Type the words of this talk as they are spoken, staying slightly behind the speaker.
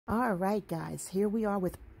All right, guys, here we are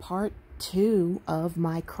with part 2 of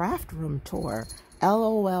my craft room tour.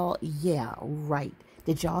 LOL, yeah, right.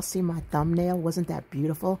 Did y'all see my thumbnail? Wasn't that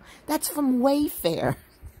beautiful? That's from Wayfair.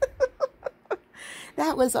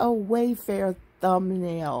 That was a Wayfair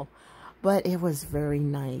thumbnail, but it was very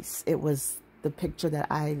nice. It was the picture that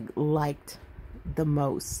I liked the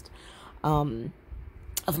most.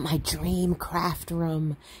 Of my dream craft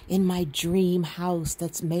room in my dream house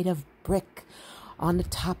that's made of brick on the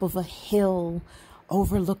top of a hill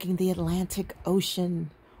overlooking the Atlantic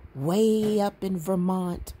Ocean way up in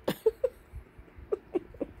Vermont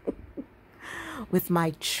with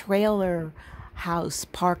my trailer house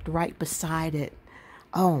parked right beside it.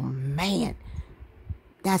 Oh man,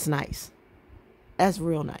 that's nice. That's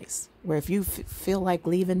real nice. Where if you feel like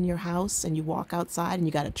leaving your house and you walk outside and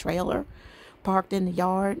you got a trailer parked in the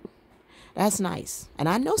yard, that's nice. And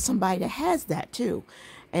I know somebody that has that too,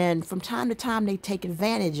 and from time to time they take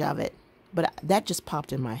advantage of it. But that just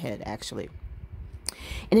popped in my head actually.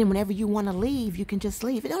 And then whenever you want to leave, you can just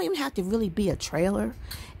leave. It don't even have to really be a trailer.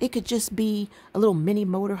 It could just be a little mini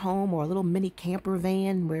motorhome or a little mini camper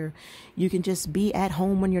van where you can just be at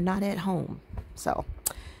home when you're not at home. So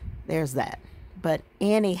there's that. But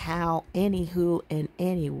anyhow, anywho, and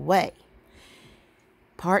anyway,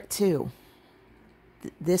 part 2.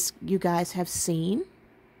 This you guys have seen.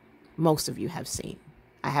 Most of you have seen.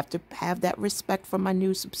 I have to have that respect for my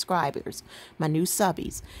new subscribers, my new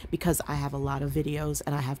subbies, because I have a lot of videos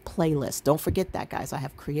and I have playlists. Don't forget that, guys. I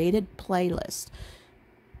have created playlists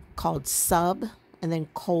called sub and then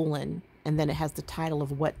colon, and then it has the title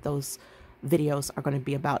of what those videos are going to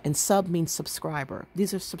be about. And sub means subscriber.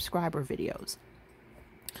 These are subscriber videos.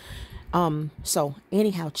 So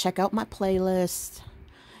anyhow, check out my playlist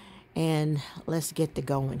and let's get to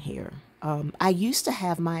going here. I used to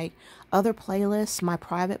have my other playlists, my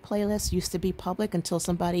private playlist used to be public until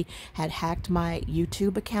somebody had hacked my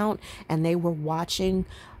YouTube account and they were watching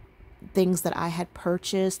things that I had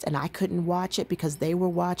purchased and I couldn't watch it because they were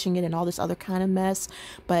watching it and all this other kind of mess.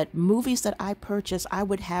 But movies that I purchased, I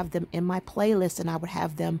would have them in my playlist and I would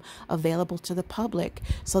have them available to the public.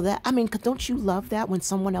 So that, I mean, don't you love that when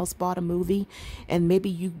someone else bought a movie and maybe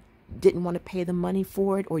you didn't want to pay the money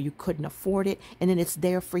for it or you couldn't afford it, and then it's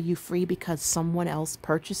there for you free because someone else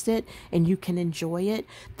purchased it and you can enjoy it?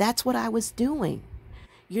 That's what I was doing,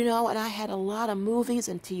 you know. And I had a lot of movies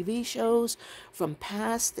and TV shows from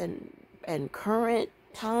past and current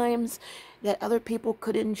times that other people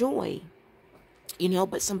could enjoy, you know,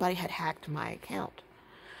 but somebody had hacked my account,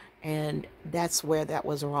 and that's where that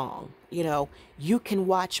was wrong. You know, you can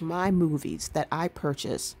watch my movies that I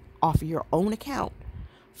purchase off of your own account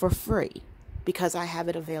for free because I have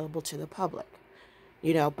it available to the public,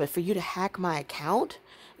 you know. But for you to hack my account,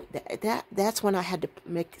 that's when I had to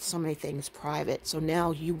make so many things private. So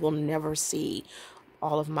now you will never see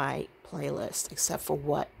all of my playlists except for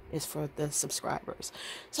what is for the subscribers.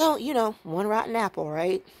 So, you know, one rotten apple,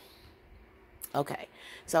 right? Okay,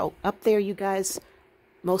 so up there, you guys,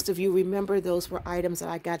 most of you remember those were items that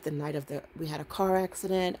I got the night of we had a car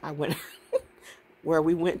accident. I went where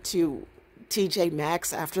we went to TJ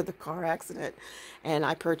Maxx after the car accident, and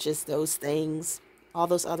I purchased those things. All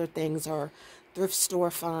those other things are thrift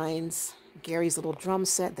store finds. Gary's little drum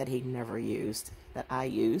set that he never used, that I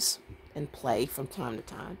use and play from time to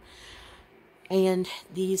time. And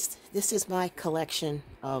this is my collection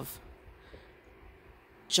of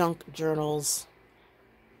junk journals,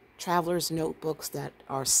 traveler's notebooks that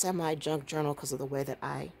are semi-junk journal because of the way that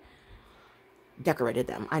I decorated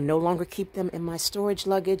them. I no longer keep them in my storage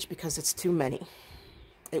luggage because it's too many.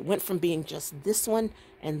 It went from being just this one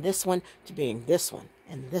and this one to being this one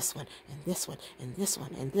and this one and this one and this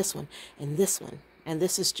one and this one and this one. And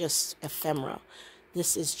this is just ephemera.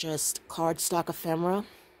 This is just cardstock ephemera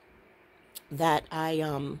that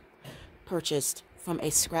I purchased from a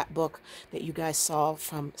scrapbook that you guys saw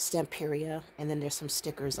from Stamperia, and then there's some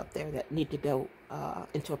stickers up there that need to go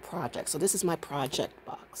into a project. So this is my project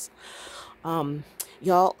box.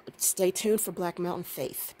 Y'all stay tuned for Black Mountain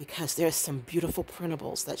Faith because there's some beautiful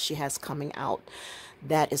printables that she has coming out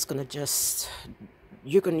that is going to just,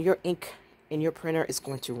 your ink in your printer is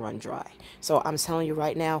going to run dry. So I'm telling you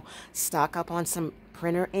right now, stock up on some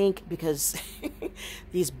printer ink because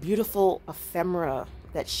these beautiful ephemera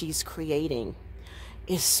that she's creating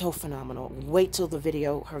is so phenomenal. Wait till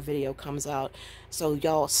her video comes out. So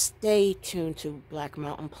y'all stay tuned to Black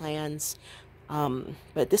Mountain Plans.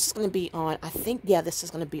 But this is going to be on, I think, yeah, this is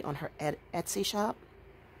going to be on her Etsy shop,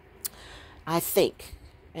 I think,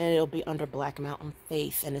 and it'll be under Black Mountain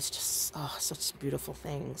Faith, and it's just, oh, such beautiful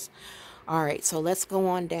things. All right, so let's go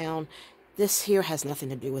on down. This here has nothing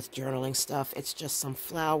to do with journaling stuff. It's just some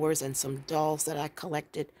flowers and some dolls that I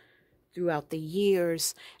collected throughout the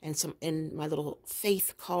years, and some in my little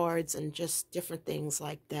faith cards and just different things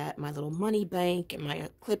like that. My little money bank and my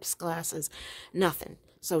eclipse glasses, nothing.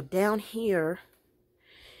 So down here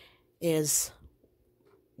is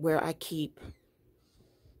where I keep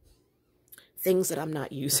things that I'm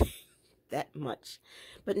not using that much.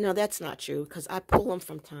 But no, that's not true, because I pull them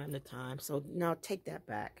from time to time. So now take that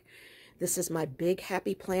back. This is my big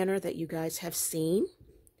happy planner that you guys have seen.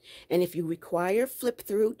 And if you require flip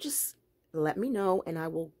through, just let me know, and I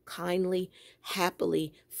will kindly,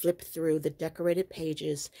 happily flip through the decorated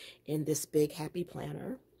pages in this big happy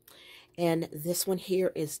planner. And this one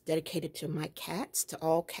here is dedicated to my cats, to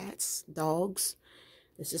all cats, dogs.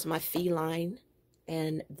 This is my feline.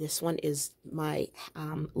 And this one is my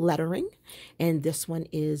lettering. And this one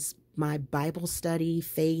is my Bible study,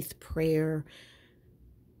 faith, prayer,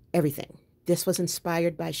 everything. This was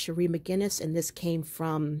inspired by Cherie McGinnis, and this came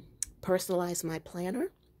from Personalize My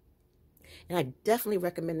Planner. And I definitely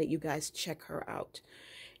recommend that you guys check her out.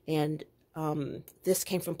 And this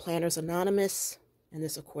came from Planners Anonymous. And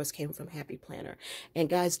this, of course, came from Happy Planner. And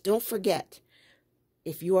guys, don't forget,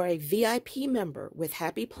 if you are a VIP member with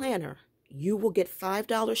Happy Planner, you will get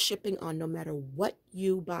 $5 shipping on no matter what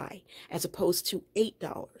you buy, as opposed to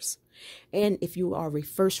 $8. And if you are a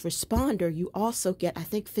first responder, you also get, I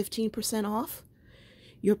think, 15% off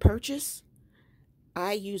your purchase.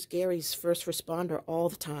 I use Gary's first responder all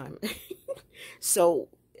the time. So,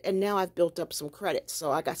 and now I've built up some credits.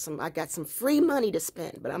 So I got some free money to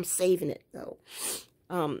spend, but I'm saving it though.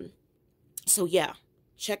 So yeah,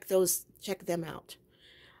 check them out.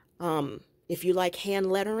 If you like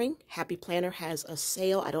hand lettering, Happy Planner has a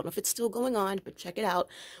sale. I don't know if it's still going on, but check it out,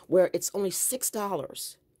 where it's only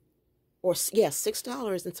 $6, or yeah,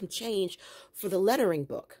 $6 and some change for the lettering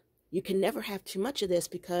book. You can never have too much of this,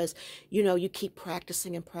 because, you know, you keep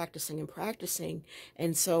practicing and practicing and practicing.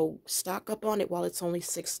 And so stock up on it while it's only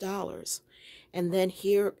 $6. And then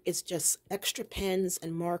here is just extra pens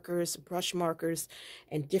and markers, brush markers,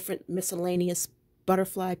 and different miscellaneous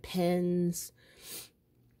butterfly pens.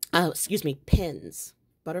 Pins.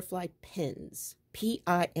 Butterfly pins.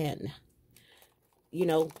 P-I-N. You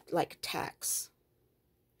know, like tacks.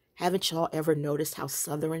 Haven't y'all ever noticed how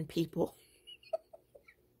Southern people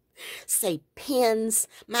say pens,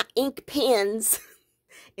 my ink pens,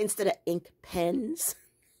 instead of ink pens?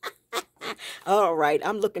 All right,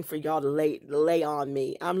 I'm looking for y'all to lay on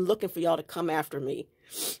me. I'm looking for y'all to come after me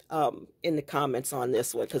in the comments on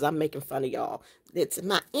this one, because I'm making fun of y'all. It's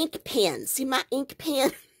my ink pen. See my ink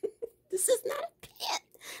pen? This is not a pen.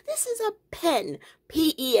 This is a pen.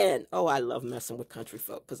 P-E-N. Oh, I love messing with country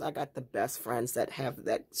folk, because I got the best friends that have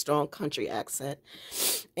that strong country accent,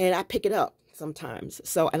 and I pick it up sometimes.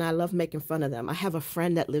 So, and I love making fun of them. I have a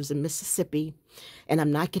friend that lives in Mississippi, and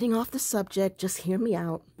I'm not getting off the subject. Just hear me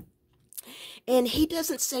out. And he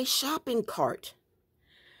doesn't say shopping cart.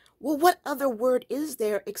 Well, what other word is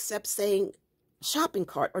there except saying shopping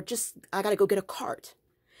cart, or just, I got to go get a cart?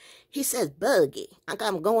 He says buggy.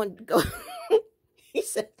 I'm going to go. He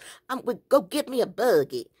said, I'm going to go get me a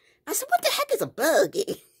buggy. I said, what the heck is a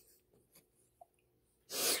buggy?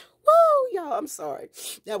 Whoa, y'all, I'm sorry.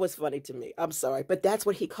 That was funny to me. I'm sorry. But that's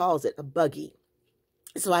what he calls it, a buggy.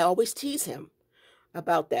 So I always tease him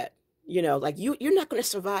about that. You know, like, you're not going to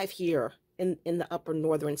survive here in the upper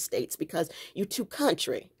northern states, because you too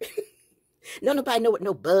country. Nobody know what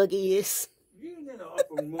no buggy is. You're in the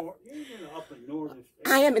upper northern states.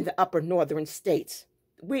 I am in the upper northern states.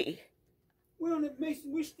 We're still on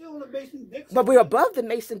the Mason-Dixon. But we're above the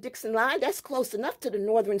Mason-Dixon line. That's close enough to the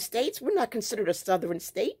northern states. We're not considered a southern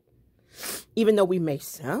state, even though we may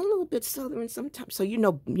sound a little bit southern sometimes. So you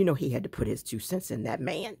know he had to put his 2 cents in, that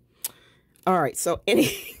man. All right, so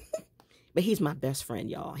but he's my best friend,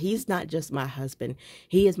 y'all. He's not just my husband.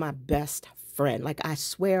 He is my best friend. Like, I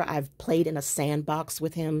swear I've played in a sandbox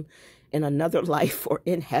with him in another life, or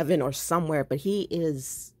in heaven, or somewhere. But he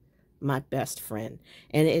is my best friend,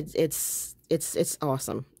 and it's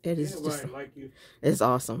awesome. It is just like you. It's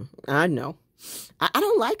awesome. I know. I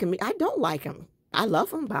don't like him. I don't like him. I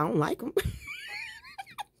love him, but I don't like him.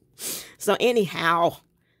 So anyhow,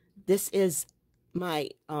 this is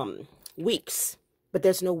my weeks. But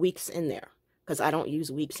there's no weeks in there, because I don't use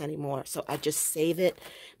weeks anymore. So I just save it.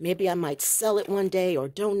 Maybe I might sell it one day or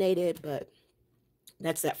donate it, but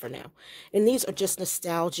that's that for now. And these are just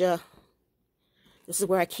nostalgia. This is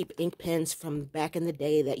where I keep ink pens from back in the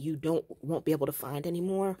day that you won't be able to find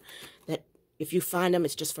anymore. That if you find them,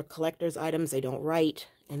 it's just for collector's items. They don't write.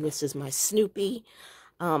 And this is my Snoopy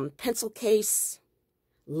pencil case.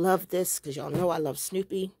 Love this, because y'all know I love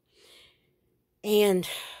Snoopy. And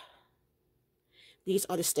these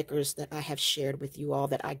are the stickers that I have shared with you all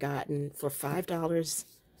that I gotten for $5,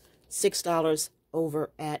 $6 over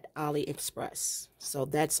at AliExpress. So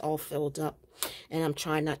that's all filled up, and I'm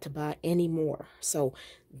trying not to buy any more. So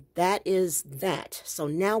that is that. So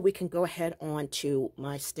now we can go ahead on to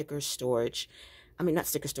my sticker storage. I mean, not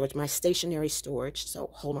sticker storage, my stationery storage. So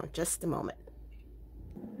hold on just a moment.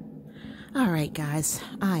 All right, guys,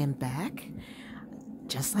 I am back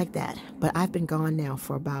just like that. But I've been gone now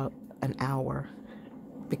for about an hour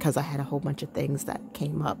because I had a whole bunch of things that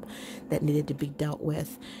came up that needed to be dealt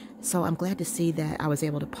with. So I'm glad to see that I was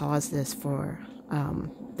able to pause this for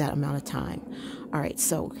that amount of time. All right,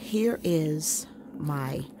 so here is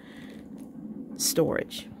my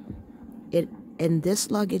storage. In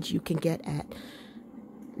this luggage you can get at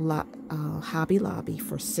Hobby Lobby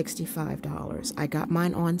for $65. I got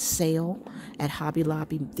mine on sale at Hobby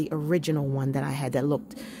Lobby, the original one that I had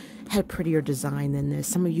that had a prettier design than this.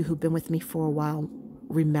 Some of you who've been with me for a while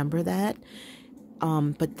remember that.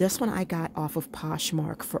 But this one I got off of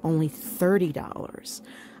Poshmark for only $30.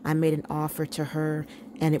 I made an offer to her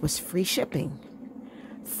and it was free shipping.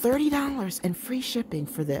 $30 and free shipping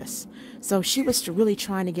for this. So she was really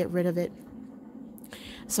trying to get rid of it.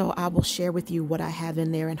 So I will share with you what I have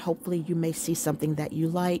in there, and hopefully you may see something that you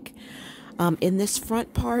like. In this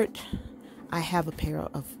front part, I have a pair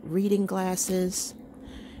of reading glasses.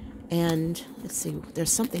 And let's see,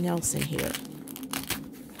 there's something else in here.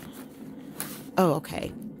 Oh,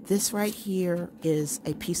 okay. This right here is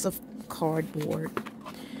a piece of cardboard.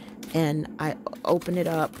 And I open it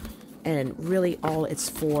up, and really all it's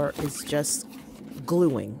for is just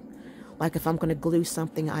gluing. Like if I'm going to glue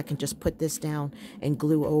something, I can just put this down and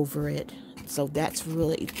glue over it. So that's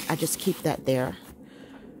really, I just keep that there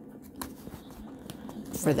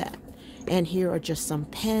for that. And here are just some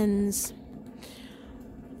pens.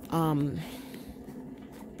 Do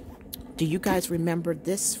you guys remember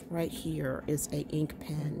this right here is a ink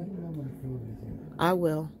pen? I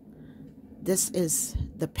will. This is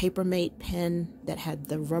the Papermate pen that had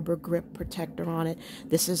the rubber grip protector on it.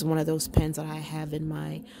 This is one of those pens that I have in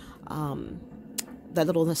my that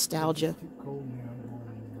little nostalgia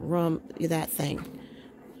room, that thing.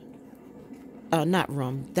 Not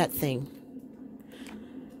room, that thing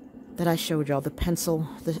that I showed y'all, the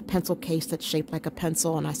pencil case that's shaped like a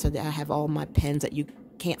pencil, and I said that I have all my pens that you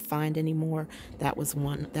can't find anymore. That's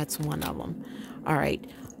one of them. All right,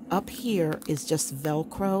 up here is just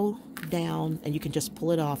Velcro down, and you can just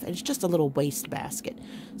pull it off, and it's just a little waste basket.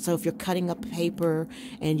 So if you're cutting up paper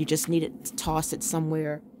and you just need it to toss it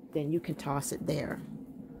somewhere, then you can toss it there.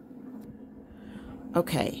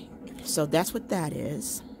 Okay, so that's what that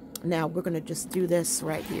is. Now we're going to just do this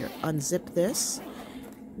right here. Unzip this,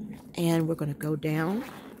 and we're going to go down.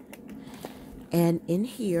 And in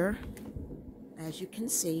here, as you can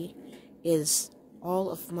see, is all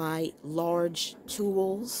of my large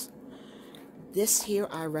tools. This here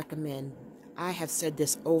I recommend. I have said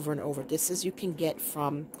this over and over. This is you can get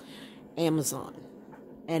from Amazon,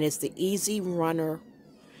 and it's the Easy Runner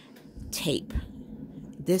tape.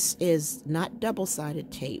 This is not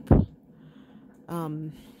double-sided tape.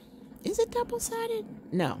 Is it double-sided?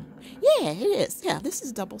 No. Yeah, it is. Yeah, this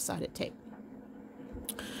is double-sided tape.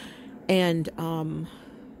 And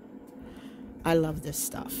I love this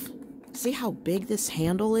stuff. See how big this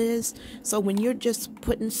handle is? So when you're just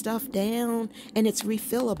putting stuff down, and it's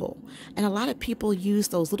refillable. And a lot of people use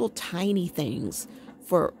those little tiny things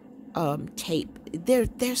for tape.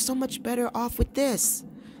 They're so much better off with this.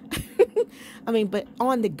 I mean, but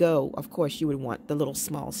on the go, of course, you would want the little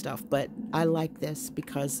small stuff. But I like this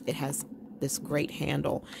because it has this great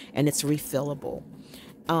handle and it's refillable.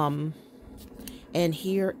 And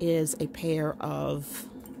here is a pair of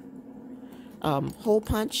hole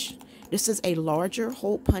punch. This is a larger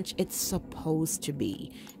hole punch. It's supposed to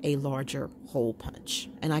be a larger hole punch.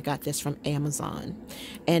 And I got this from Amazon.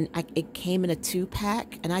 And it came in a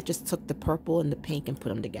 2-pack. And I just took the purple and the pink and put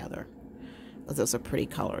them together. Those are pretty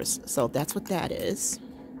colors. So that's what that is.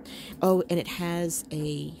 Oh, and it has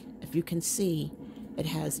a, if you can see, it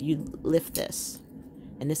has, you lift this.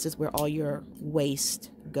 And this is where all your waste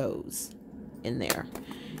goes in there.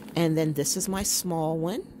 And then this is my small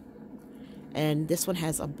one. And this one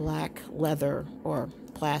has a black leather or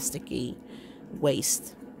plasticky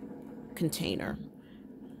waste container.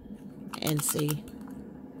 And see,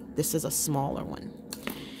 this is a smaller one.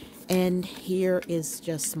 And here is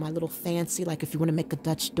just my little fancy, like if you want to make a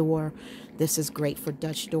Dutch door, this is great for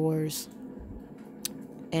Dutch doors.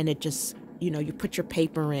 And it just, you know, you put your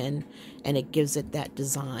paper in and it gives it that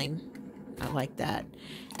design. I like that.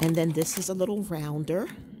 And then this is a little rounder.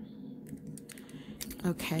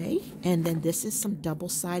 Okay, and then this is some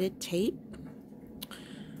double-sided tape.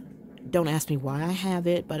 Don't ask me why I have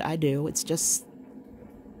it, but I do. It's just,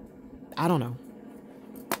 I don't know.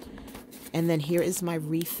 And then here is my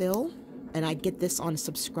refill, and I get this on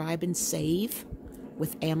Subscribe and Save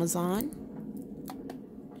with Amazon.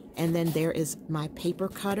 And then there is my paper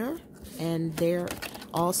cutter, and there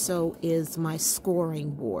also is my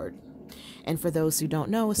scoring board. And for those who don't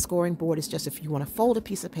know, a scoring board is just if you want to fold a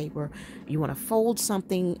piece of paper, you want to fold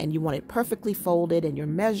something and you want it perfectly folded, and you're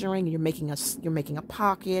measuring, you're making a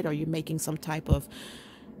pocket, or you're making some type of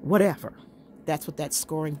whatever. That's what that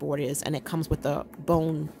scoring board is, and it comes with a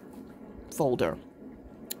bone folder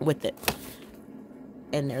with it.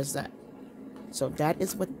 And there's that. So that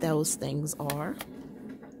is what those things are.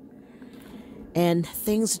 And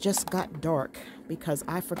things just got dark because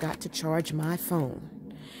I forgot to charge my phone.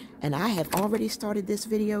 And I have already started this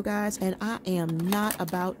video, guys, and I am not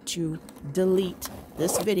about to delete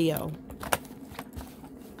this video.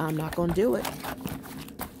 I'm not going to do it.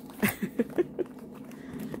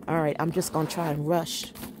 All right, I'm just going to try and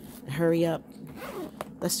rush and hurry up.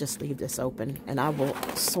 Let's just leave this open, and I will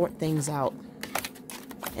sort things out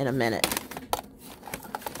in a minute.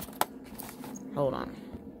 Hold on.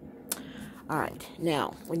 All right,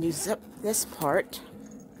 now, when you zip this part,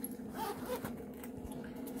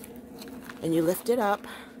 and you lift it up,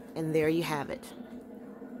 and there you have it.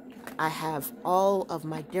 I have all of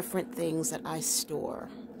my different things that I store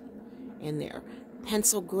in there.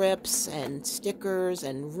 Pencil grips and stickers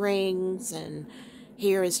and rings, and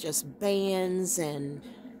here is just bands and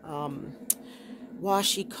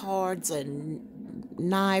washi cards and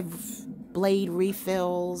knife blade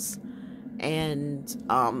refills and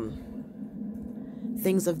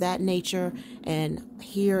things of that nature. And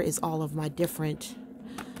here is all of my different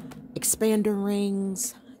expander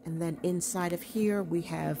rings, and then inside of here we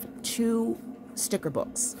have 2 sticker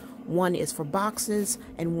books. One is for boxes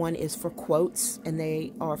and one is for quotes, and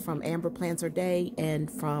they are from Amber Plans Her Day and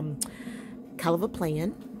from Caliva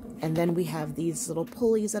Plan. And then we have these little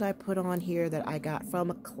pulleys that I put on here that I got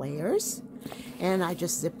from Claire's, and I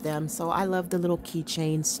just zip them. So I love the little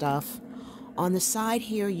keychain stuff. On the side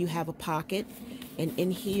here you have a pocket, and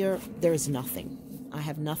in here there's nothing. I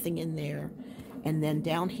have nothing in there. And then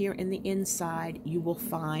down here in the inside, you will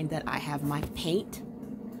find that I have my paint,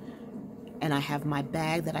 and I have my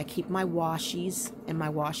bag that I keep my washies and my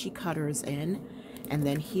washi cutters in. And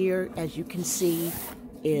then here, as you can see,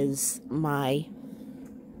 is my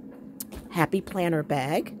Happy Planner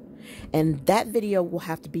bag. And that video will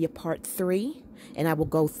have to be a part 3, and I will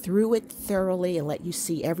go through it thoroughly and let you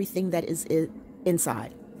see everything that is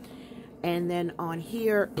inside. And then on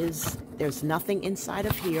here there's nothing inside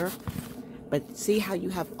of here. But see how you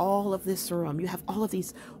have all of this room. You have all of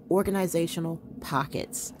these organizational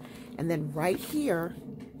pockets. And then right here,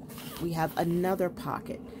 we have another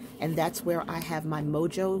pocket. And that's where I have my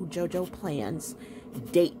Mojo Jojo Plans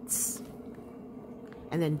dates.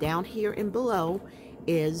 And then down here and below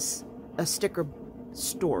is a sticker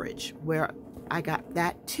storage where I got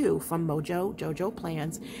that too from Mojo Jojo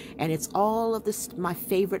Plans. And it's all of this, my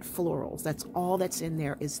favorite florals. That's all that's in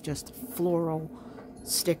there is just floral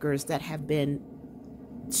stickers that have been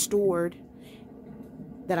stored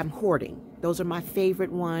that I'm hoarding. Those are my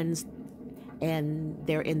favorite ones, and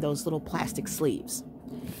they're in those little plastic sleeves.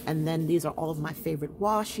 And then these are all of my favorite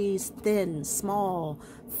washies: thin, small,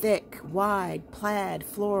 thick, wide, plaid,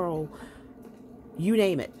 floral, you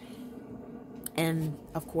name it. And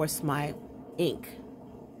of course my ink,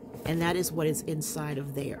 and that is what is inside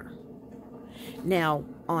of there. Now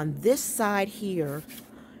on this side here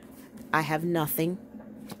I have nothing.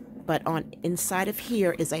 But on inside of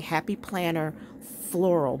here is a Happy Planner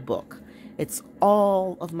floral book. It's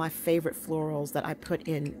all of my favorite florals that I put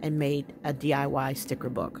in and made a DIY sticker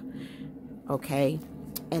book. Okay.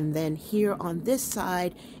 And then here on this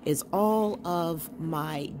side is all of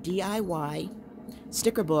my DIY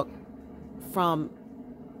sticker book from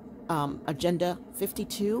Agenda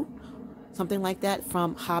 52, something like that,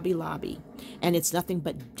 from Hobby Lobby. And it's nothing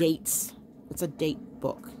but dates. It's a date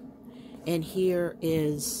book. And here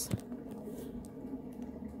is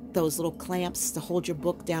those little clamps to hold your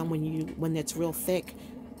book down when it's real thick.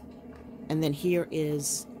 And then here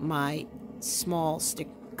is my small stick.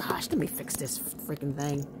 Gosh, let me fix this freaking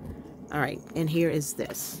thing. All right, and here is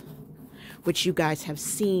this, which you guys have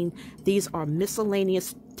seen. These are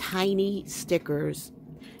miscellaneous tiny stickers,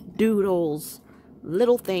 doodles,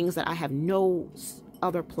 little things that I have no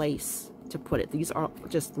other place to put it. These are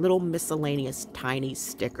just little miscellaneous tiny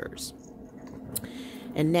stickers.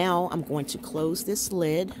 And now I'm going to close this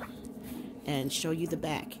lid and show you the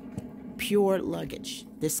back. pure luggage.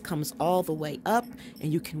 This comes all the way up,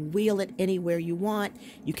 and you can wheel it anywhere you want.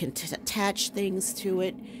 You can attach things to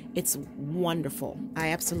it. It's wonderful. I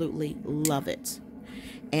absolutely love it.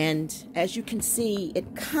 And as you can see,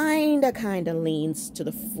 it kind of leans to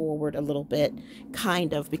the forward a little bit,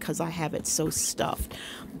 because I have it so stuffed.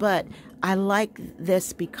 But I like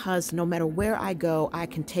this because no matter where I go, I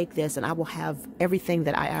can take this and I will have everything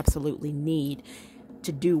that I absolutely need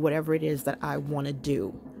to do whatever it is that I want to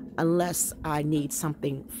do, unless I need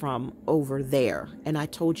something from over there. And I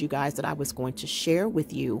told you guys that I was going to share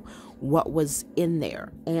with you what was in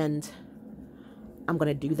there, and I'm going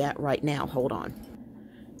to do that right now. Hold on.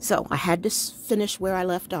 So I had to finish where I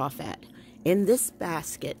left off at. In this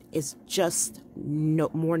basket is just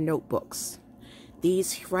more notebooks.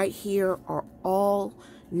 These right here are all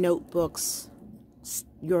notebooks,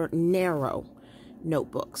 your narrow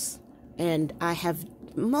notebooks. And I have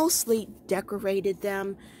mostly decorated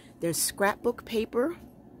them. There's scrapbook paper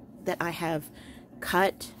that I have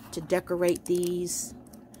cut to decorate these.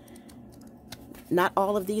 Not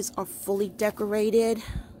all of these are fully decorated.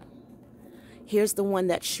 Here's the one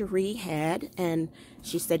that Cherie had, and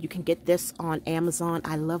she said you can get this on Amazon.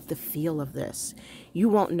 I love the feel of this. You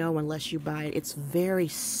won't know unless you buy it. It's very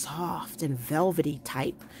soft and velvety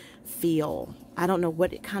type feel. I don't know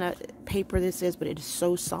what kind of paper this is, but it is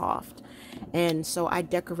so soft. And so I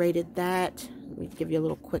decorated that. Let me give you a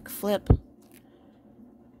little quick flip.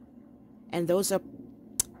 And those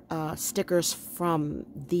are stickers from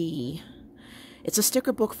it's a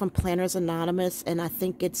sticker book from Planners Anonymous, and I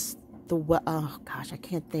think it's oh gosh, I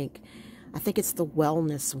can't think. I think it's the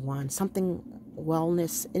wellness one, something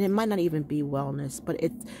wellness, and it might not even be wellness, but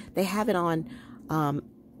they have it on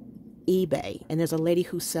eBay, and there's a lady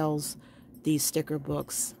who sells these sticker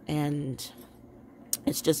books, and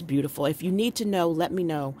it's just beautiful. If you need to know, let me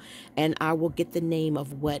know, and I will get the name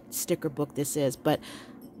of what sticker book this is. But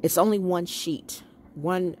it's only one sheet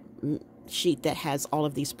that has all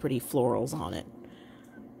of these pretty florals on it.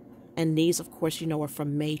 And these, of course, you know, are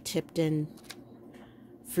from May Tipton,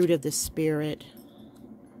 Fruit of the Spirit.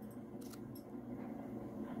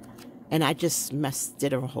 And I just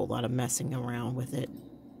did a whole lot of messing around with it.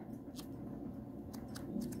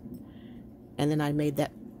 And then I made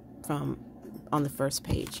that on the first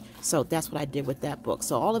page. So that's what I did with that book.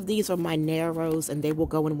 So all of these are my narrows, and they will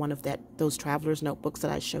go in one of those traveler's notebooks that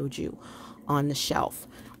I showed you on the shelf.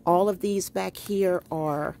 All of these back here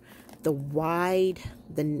are the wide,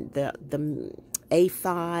 the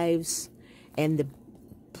A5s, and the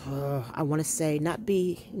I want to say not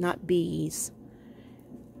B's.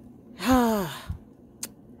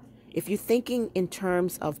 If you're thinking in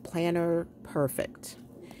terms of Planner Perfect,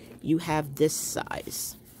 you have this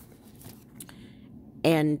size,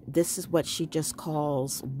 and this is what she just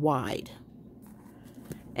calls wide.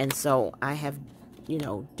 And so I have, you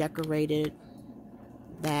know, decorated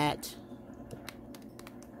that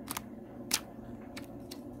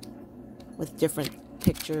with different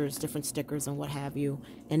pictures, different stickers, and what have you.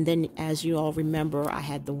 And then, as you all remember, I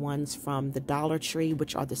had the ones from the Dollar Tree,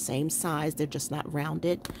 which are the same size. They're just not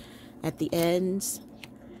rounded at the ends.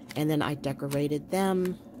 And then I decorated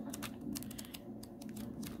them.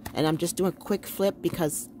 And I'm just doing a quick flip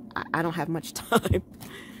because I don't have much time.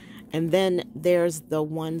 And then there's the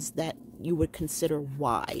ones that you would consider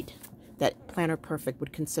wide, that Planner Perfect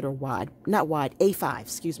would consider wide. Not wide, A5,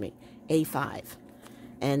 excuse me, A5.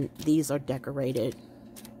 And these are decorated.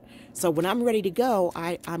 So when I'm ready to go,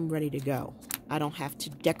 I'm ready to go. I don't have to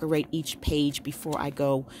decorate each page before I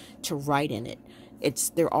go to write in it.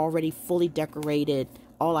 They're already fully decorated.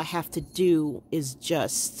 All I have to do is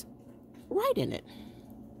just write in it.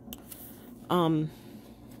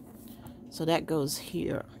 So that goes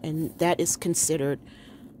here, and that is considered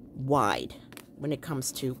wide when it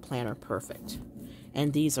comes to Planner Perfect.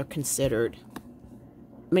 And these are considered,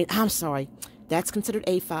 I'm sorry, that's considered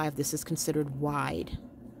A5. This is considered wide.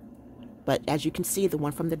 But as you can see, the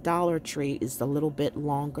one from the Dollar Tree is a little bit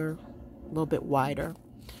longer, a little bit wider.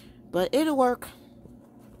 But it'll work.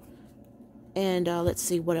 And let's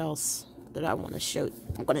see what else that I want to show.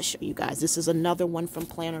 I'm going to show you guys. This is another one from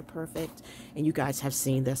Planner Perfect. And you guys have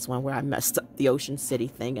seen this one where I messed up the Ocean City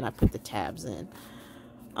thing and I put the tabs in.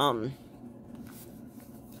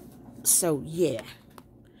 So, yeah.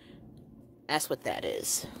 That's what that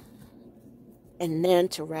is. And then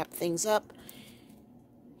to wrap things up,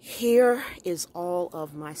 here is all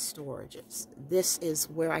of my storages. This is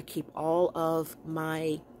where I keep all of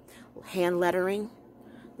my hand lettering.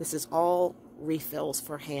 This is all refills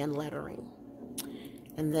for hand lettering.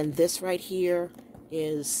 And then this right here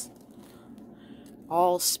is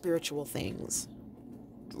all spiritual things.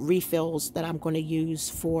 Refills that I'm going to use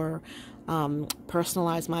for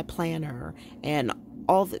personalize my planner, and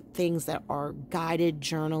all the things that are guided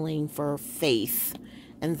journaling for faith.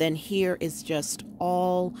 And then here is just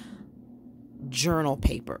all journal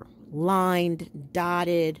paper, lined,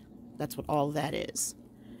 dotted. That's what all that is.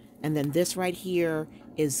 And then this right here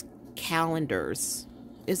is calendars.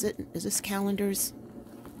 Is this calendars?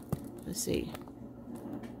 Let's see.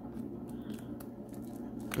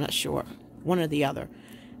 I'm not sure. One or the other.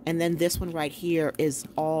 And then this one right here is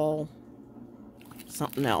all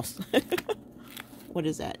something else. What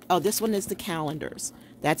is that? Oh, this one is the calendars.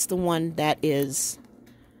 That's the one that is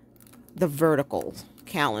the vertical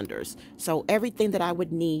calendars. So everything that I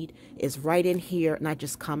would need is right in here, and I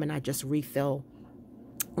just come and I just refill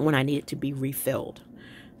when I need it to be refilled.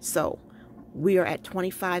 So we are at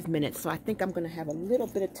 25 minutes, so I think I'm going to have a little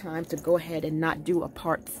bit of time to go ahead and not do a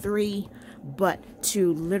part 3, but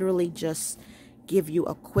to literally just give you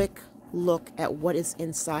a quick look at what is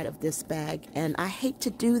inside of this bag. And I hate to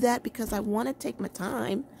do that because I want to take my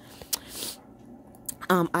time.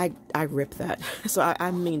 I rip that, so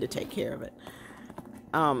I mean to take care of it.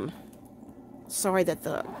 Sorry that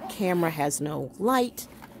the camera has no light,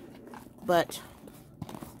 but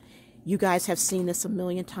you guys have seen this a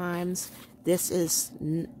million times. This is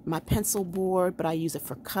my pencil board, but I use it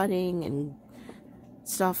for cutting and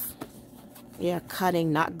stuff. Yeah,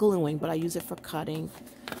 cutting, not gluing, but I use it for cutting.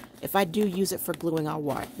 If I do use it for gluing, I'll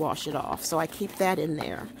wash it off. So I keep that in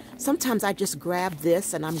there. Sometimes I just grab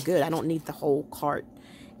this and I'm good. I don't need the whole cart.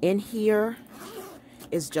 In here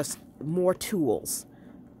is just more tools.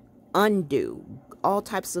 Undo, all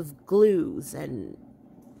types of glues and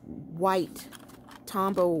white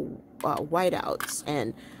Tombow whiteouts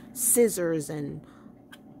and scissors and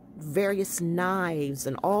various knives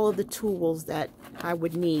and all of the tools that I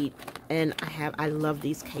would need. And I love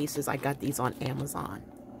these cases. I got these on Amazon.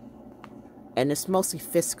 And it's mostly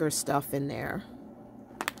Fisker stuff in there.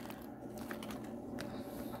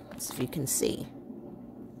 So if you can see.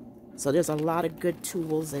 So there's a lot of good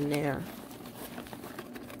tools in there.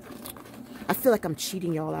 I feel like I'm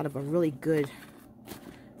cheating y'all out of a really good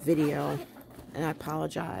video, and I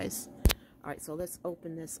apologize. All right, so let's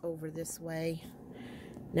open this over this way.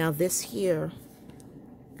 Now this here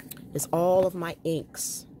is all of my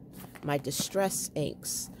inks, my distress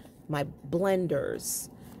inks, my blenders,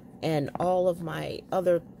 and all of my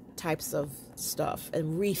other types of stuff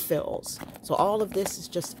and refills. So all of this is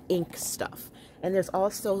just ink stuff. And there's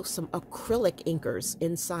also some acrylic inkers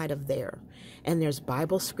inside of there. And there's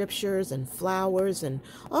Bible scriptures and flowers and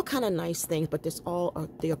all kind of nice things, but there's all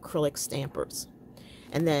the acrylic stampers.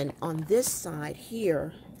 And then on this side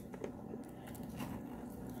here,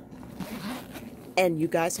 and you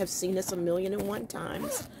guys have seen this 1,000,001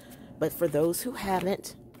 times, but for those who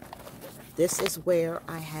haven't, this is where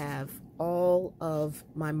I have all of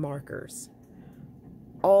my markers.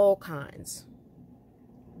 All kinds.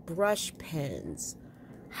 Brush pens,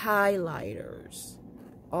 highlighters,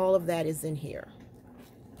 all of that is in here.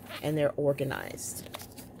 And they're organized.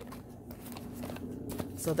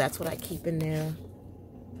 So that's what I keep in there.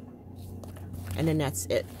 And then that's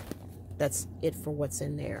it. That's it for what's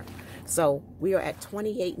in there. So we are at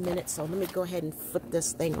 28 minutes. So let me go ahead and flip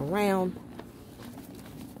this thing around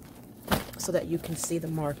so that you can see the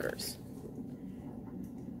markers.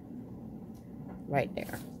 Right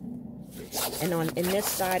there. And in this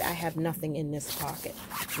side, I have nothing in this pocket.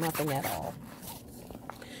 Nothing at all.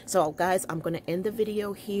 So guys, I'm going to end the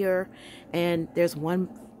video here. And there's one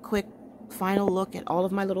quick final look at all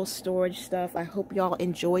of my little storage stuff. I hope y'all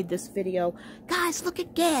enjoyed this video. Guys, look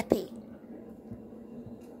at Gabby.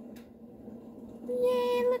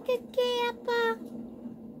 Yeah, look at Gabba.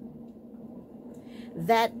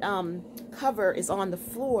 That cover is on the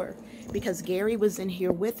floor because Gary was in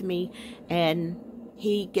here with me, and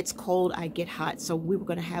he gets cold, I get hot. So we were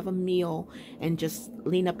going to have a meal and just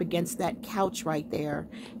lean up against that couch right there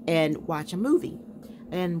and watch a movie.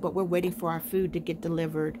 But we're waiting for our food to get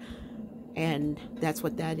delivered. And that's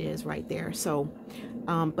what that is right there. So,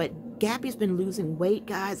 but Gabby's been losing weight,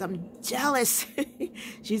 guys. I'm jealous.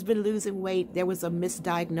 She's been losing weight. There was a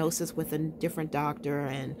misdiagnosis with a different doctor,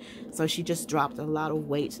 and so she just dropped a lot of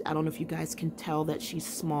weight. I don't know if you guys can tell that she's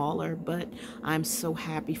smaller, but I'm so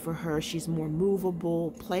happy for her. She's more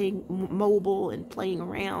movable, mobile, and playing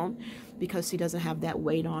around because she doesn't have that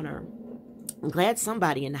weight on her. I'm glad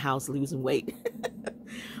somebody in the house losing weight.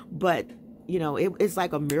 But you know, it's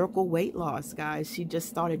like a miracle weight loss, guys. She just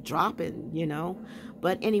started dropping, you know.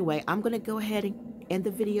 But anyway, I'm going to go ahead and end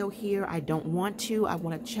the video here. I don't want to. I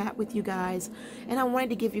want to chat with you guys. And I wanted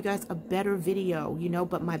to give you guys a better video, you know.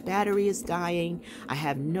 But my battery is dying. I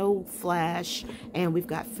have no flash. And we've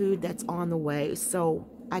got food that's on the way. So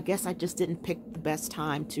I guess I just didn't pick the best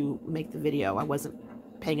time to make the video. I wasn't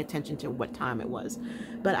paying attention to what time it was,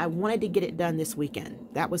 but I wanted to get it done this weekend.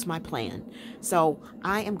 That was my plan. So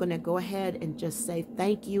I am going to go ahead and just say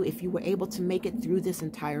thank you. If you were able to make it through this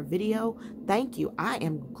entire video, thank you. I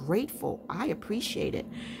am grateful. I appreciate it.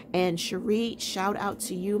 And Cherie, shout out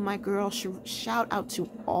to you, my girl. Shout out to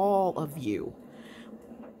all of you.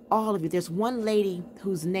 All of you. There's one lady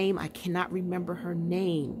whose name I cannot remember her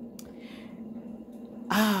name.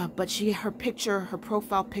 But her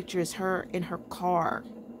profile picture is her in her car.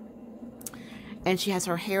 And she has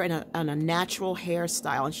her hair in a natural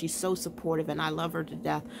hairstyle. And she's so supportive. And I love her to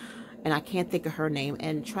death. And I can't think of her name.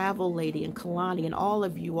 And Travel Lady and Kalani and all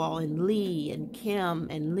of you all. And Lee and Kim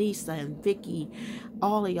and Lisa and Vicky.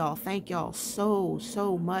 All of y'all. Thank y'all so,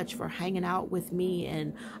 so much for hanging out with me.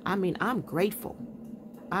 And I mean, I'm grateful.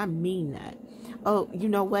 I mean that. Oh, you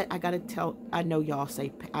know what? I got to tell, I know y'all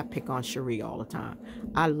say I pick on Cherie all the time.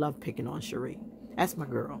 I love picking on Cherie. That's my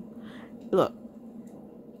girl. Look,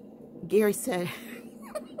 Gary said,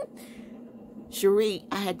 Cherie,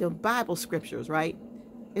 I had the Bible scriptures, right?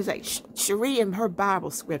 It's like Cherie and her Bible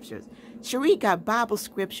scriptures. Cherie got Bible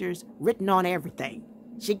scriptures written on everything.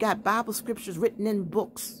 She got Bible scriptures written in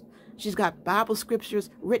books. She's got Bible scriptures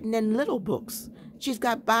written in little books. She's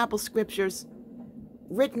got Bible scriptures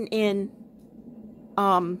written in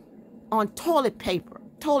on toilet paper,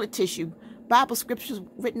 toilet tissue, Bible scriptures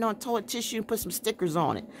written on toilet tissue and put some stickers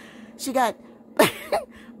on it. She got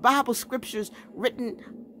Bible scriptures written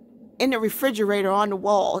in the refrigerator on the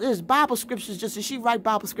wall. There's Bible scriptures she write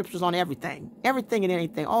Bible scriptures on everything. Everything and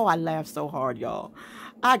anything. Oh, I laugh so hard, y'all.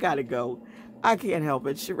 I gotta go. I can't help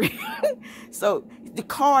it, Cherie. So the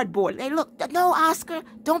cardboard. Hey, look, no, Oscar,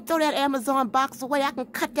 don't throw that Amazon box away. I can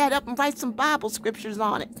cut that up and write some Bible scriptures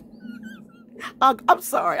on it. I'm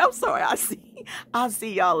sorry. I'll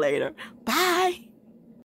see y'all later. Bye.